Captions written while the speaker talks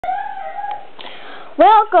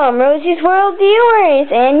Welcome, Rosie's World viewers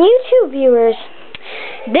and YouTube viewers.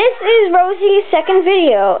 This is Rosie's second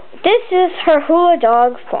video. This is her hula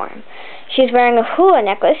dog form. She's wearing a hula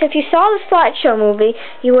necklace. If you saw the slideshow movie,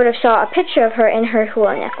 you would have saw a picture of her in her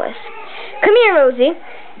hula necklace. Come here, Rosie.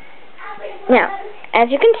 Now, as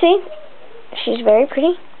you can see, she's very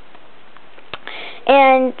pretty.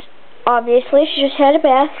 And obviously, she just had a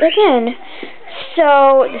bath again.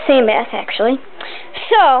 So, the same bath, actually.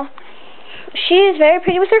 So, she is very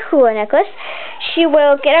pretty with her hula necklace. She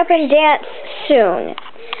will get up and dance soon.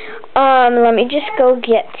 Let me just go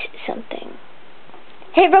get something.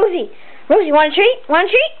 Hey, Rosie! Rosie, want a treat? Want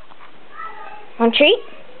a treat? Want a treat?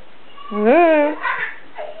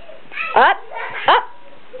 Up, up.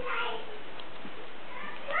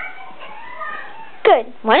 Good.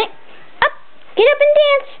 Want it? Up. Get up and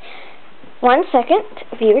dance. 1 second,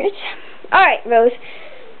 viewers. Alright, Rose.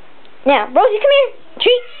 Now, Rosie, come here.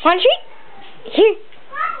 Treat. Want a treat? Here.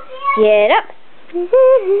 Get up.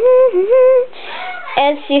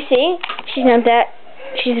 As you see, she's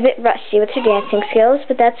a bit rusty with her dancing skills,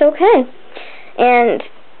 but that's okay. And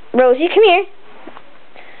Rosie, come here.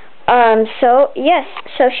 Yes,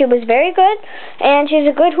 so she was very good, and she's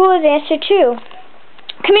a good hula dancer too.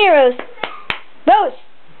 Come here, Rose. Rose!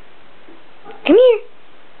 Come here.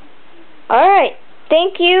 Alright,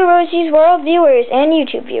 thank you, Rosie's World viewers and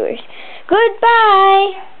YouTube viewers.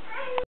 Goodbye!